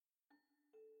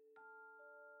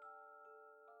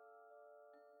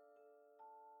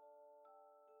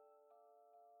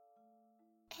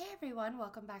Hey everyone,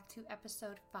 welcome back to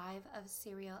episode 5 of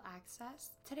Serial Access.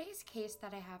 Today's case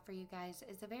that I have for you guys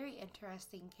is a very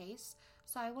interesting case,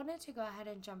 so I wanted to go ahead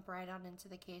and jump right on into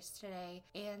the case today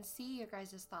and see your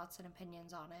guys' thoughts and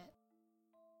opinions on it.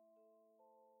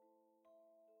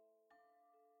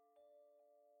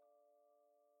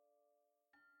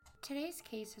 Today's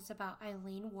case is about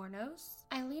Eileen Wuornos.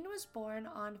 Eileen was born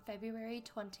on February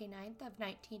 29th of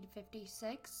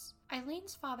 1956.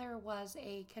 Eileen's father was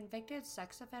a convicted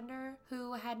sex offender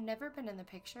who had never been in the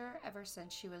picture ever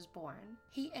since she was born.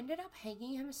 He ended up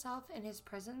hanging himself in his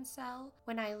prison cell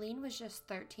when Eileen was just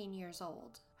 13 years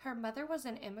old. Her mother was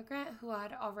an immigrant who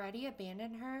had already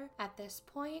abandoned her at this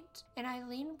point, and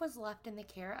Eileen was left in the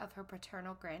care of her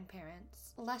paternal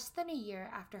grandparents. Less than a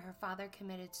year after her father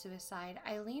committed suicide,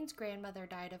 Eileen's grandmother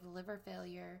died of liver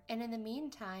failure, and in the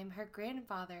meantime, her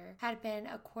grandfather had been,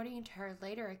 according to her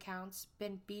later accounts,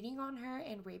 been beating on her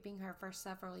and raping her for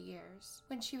several years.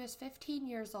 When she was 15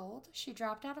 years old, she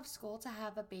dropped out of school to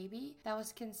have a baby that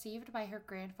was conceived by her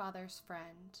grandfather's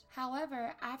friend.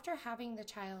 However, after having the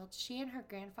child, she and her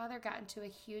grandfather got into a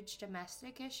huge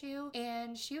domestic issue,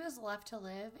 and she was left to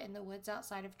live in the woods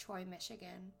outside of Troy,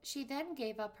 Michigan. She then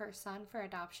gave up her son for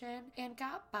adoption and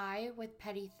got by with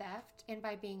petty theft and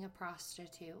by being a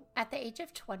prostitute. At the age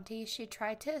of 20, she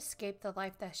tried to escape the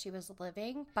life that she was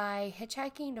living by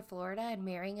hitchhiking to Florida and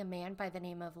marrying a man by the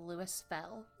name of Louis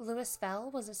Fell. Louis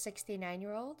Fell was a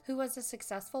 69-year-old who was a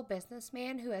successful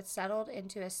businessman who had settled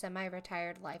into a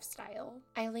semi-retired lifestyle.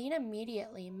 Eileen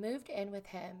immediately moved in with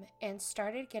him and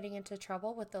started getting into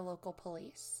trouble with the local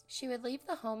police. She would leave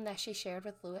the home that she shared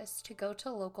with Louis to go to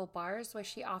local bars where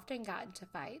she often got into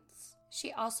fights.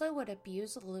 She also would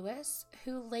abuse Louis,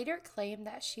 who later claimed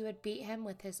that she would beat him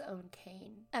with his own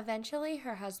cane. Eventually,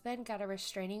 her husband got a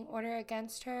restraining order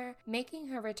against her, making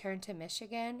her return to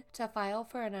Michigan to file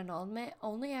for an annulment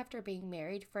only after being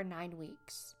married for 9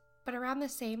 weeks. But around the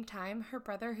same time, her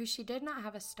brother, who she did not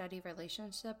have a steady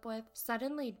relationship with,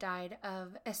 suddenly died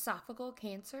of esophageal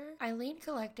cancer. Eileen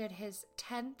collected his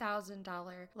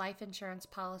 $10,000 life insurance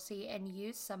policy and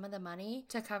used some of the money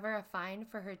to cover a fine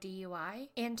for her DUI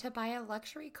and to buy a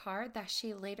luxury car that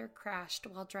she later crashed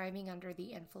while driving under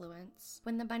the influence.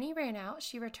 When the money ran out,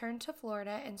 she returned to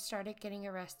Florida and started getting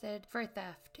arrested for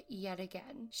theft yet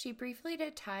again. She briefly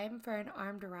did time for an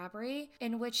armed robbery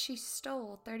in which she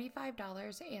stole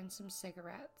 $35 and some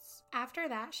cigarettes. After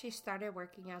that, she started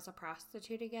working as a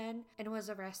prostitute again and was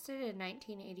arrested in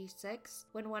 1986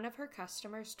 when one of her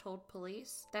customers told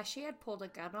police that she had pulled a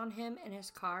gun on him in his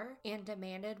car and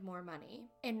demanded more money.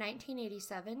 In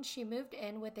 1987, she moved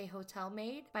in with a hotel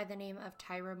maid by the name of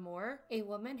Tyra Moore, a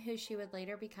woman who she would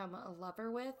later become a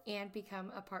lover with and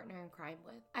become a partner in crime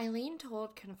with. Eileen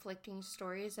told conflicting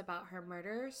stories about her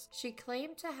murders. She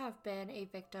claimed to have been a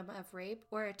victim of rape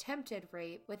or attempted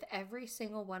rape with every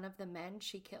single one of the men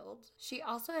she killed. She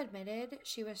also admitted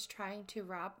she was trying to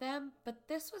rob them, but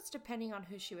this was depending on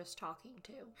who she was talking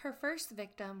to. Her first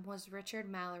victim was Richard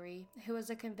Mallory, who was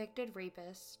a convicted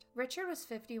rapist. Richard was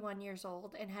 51 years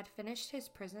old and had finished his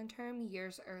prison term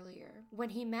years earlier. When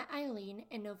he met Eileen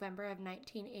in November of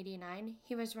 1989,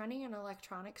 he was running an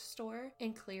electronics store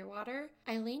in Clearwater.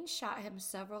 Eileen shot him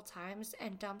several times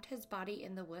and dumped his body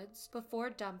in the woods before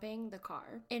dumping the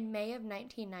car. In May of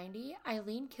 1990,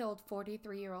 Eileen killed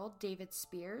 43-year-old David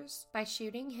Spears by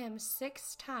shooting him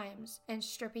 6 times and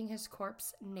stripping his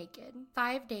corpse naked.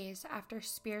 5 days after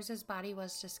Spears' body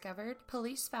was discovered,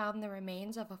 police found the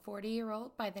remains of a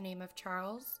 40-year-old by the name of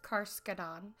Charles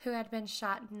Carskadon, who had been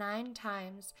shot 9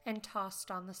 times and tossed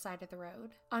on the side of the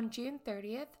road. On June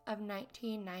 30th of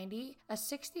 1990, a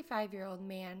 65-year-old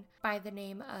man by the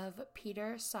name of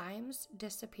Peter Symes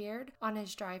disappeared on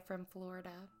his drive from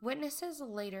Florida. Witnesses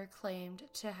later claimed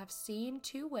to have seen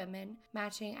 2 women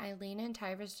matching Eileen and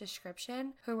Tyra's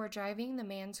description who were driving the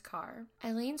man's car.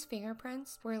 Eileen's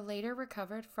fingerprints were later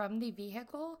recovered from the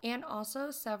vehicle and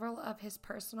also several of his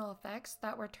personal effects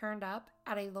that were turned up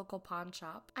at a local pawn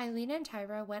shop. Eileen and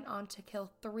Tyra went on to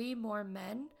kill 3 more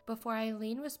men before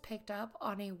Eileen was picked up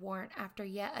on a warrant after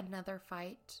yet another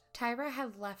fight. Tyra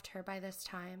had left her by this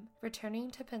time,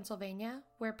 returning to Pennsylvania,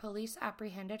 where police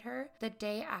apprehended her the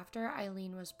day after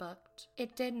Eileen was booked.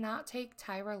 It did not take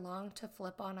Tyra long to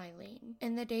flip on Eileen.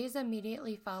 In the days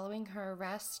immediately following her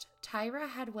arrest, Tyra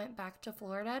had went back to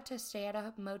Florida to stay at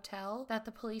a motel that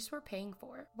the police were paying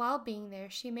for. While being there,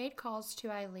 she made calls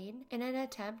to Eileen in an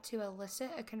attempt to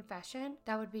elicit a confession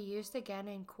that would be used again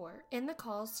in court. In the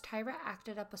calls, Tyra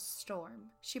acted up a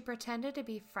storm. She pretended to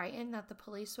be frightened that the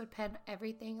police would pin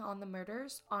everything on the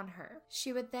murders on her.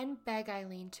 She would then beg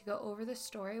Eileen to go over the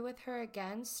story with her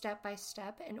again step by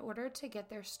step in order to get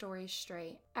their stories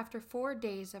straight. After 4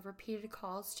 days of repeated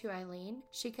calls to Eileen,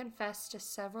 she confessed to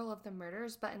several of the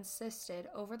murders but insisted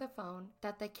over the phone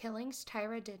that the killings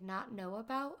Tyra did not know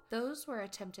about, those were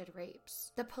attempted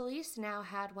rapes. The police now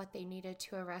had what they needed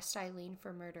to arrest Eileen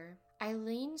for murder.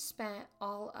 Eileen spent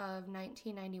all of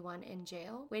 1991 in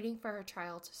jail, waiting for her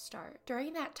trial to start.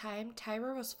 During that time,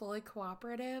 Tyra was fully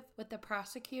cooperative with the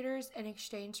prosecutors in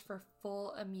exchange for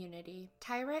full immunity.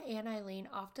 Tyra and Eileen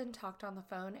often talked on the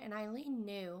phone, and Eileen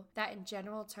knew that in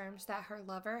general terms that her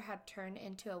lover had turned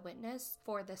into a witness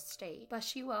for the state, but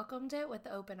she welcomed it with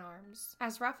open arms.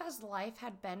 As rough as life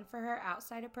had been for her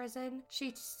outside of prison,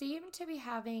 she seemed to be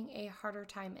having a harder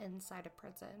time inside of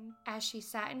prison. As she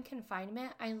sat in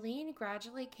confinement, Eileen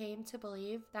gradually came to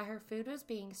believe that her food was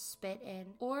being spit in,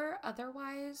 or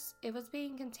otherwise, it was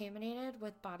being contaminated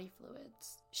with body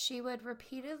fluids. She would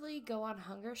repeatedly go on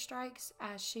hunger strikes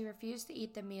as she refused to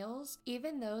eat the meals,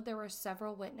 even though there were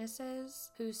several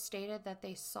witnesses who stated that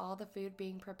they saw the food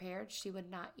being prepared, she would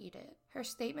not eat it. Her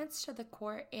statements to the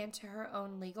court and to her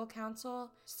own legal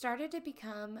counsel started to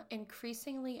become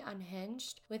increasingly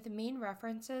unhinged, with mean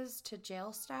references to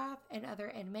jail staff and other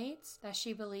inmates that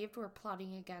she believed were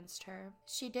plotting against her.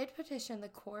 She did petition the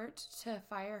court to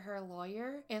fire her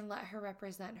lawyer and let her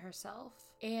represent herself,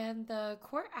 and the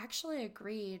court actually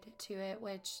agreed to it,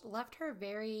 which left her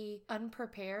very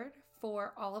unprepared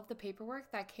for all of the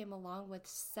paperwork that came along with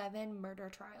 7 murder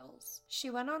trials.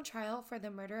 She went on trial for the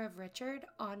murder of Richard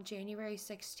on January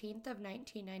 16th of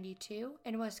 1992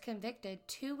 and was convicted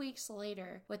 2 weeks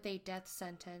later with a death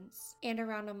sentence. And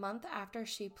around a month after,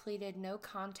 she pleaded no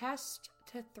contest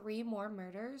to 3 more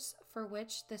murders, for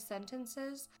which the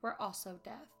sentences were also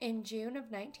death. In June of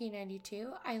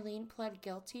 1992, Eileen pled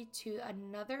guilty to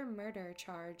another murder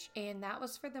charge, and that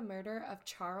was for the murder of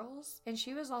Charles, and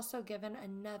she was also given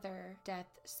another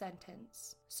death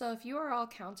sentence. So if you are all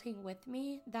counting with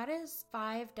me, that is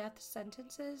 5 death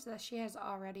sentences that she has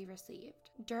already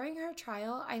received. During her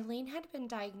trial, Eileen had been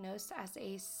diagnosed as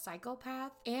a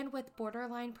psychopath and with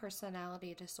borderline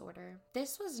personality disorder.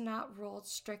 This was not ruled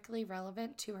strictly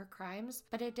relevant to her crimes,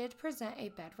 but it did present a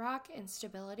bedrock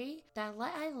instability that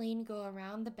let Eileen go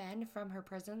around the bend from her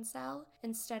prison cell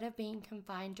instead of being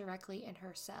confined directly in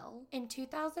her cell. In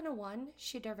 2001,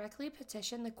 she directly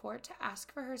petitioned the court to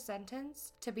ask for her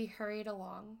sentence to be hurried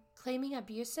along. Claiming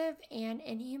abusive and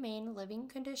inhumane living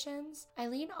conditions,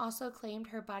 Eileen also claimed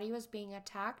her body was being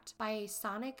attacked by a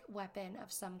sonic weapon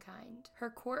of some kind. Her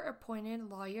court-appointed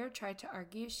lawyer tried to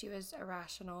argue she was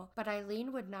irrational, but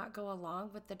Eileen would not go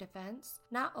along with the defense.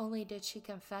 Not only did she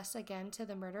confess again to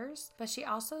the murders, but she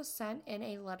also sent in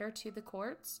a letter to the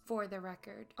courts for the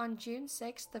record. On June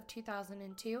 6th of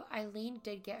 2002, Eileen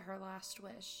did get her last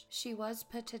wish. She was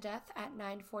put to death at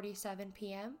 9:47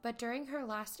 p.m., but during her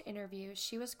last interview,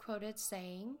 she was quoted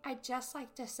saying, "I'd just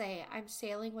like to say I'm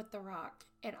sailing with the Rock,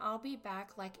 and I'll be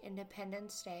back like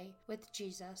Independence Day with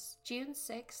Jesus. June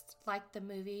 6th, like the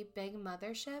movie Big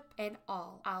Mothership, and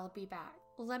I'll be back."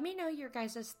 Let me know your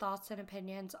guys' thoughts and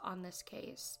opinions on this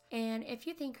case, and if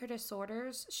you think her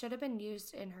disorders should have been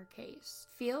used in her case.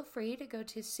 Feel free to go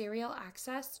to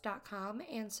serialaccess.com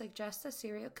and suggest a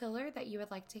serial killer that you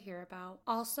would like to hear about.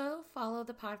 Also, follow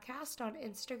the podcast on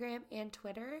Instagram and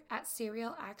Twitter at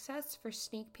Serial Access for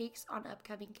sneak peeks on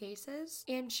upcoming cases,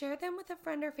 and share them with a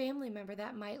friend or family member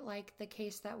that might like the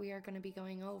case that we are going to be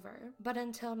going over. But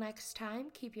until next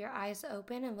time, keep your eyes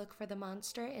open and look for the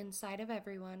monster inside of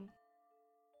everyone.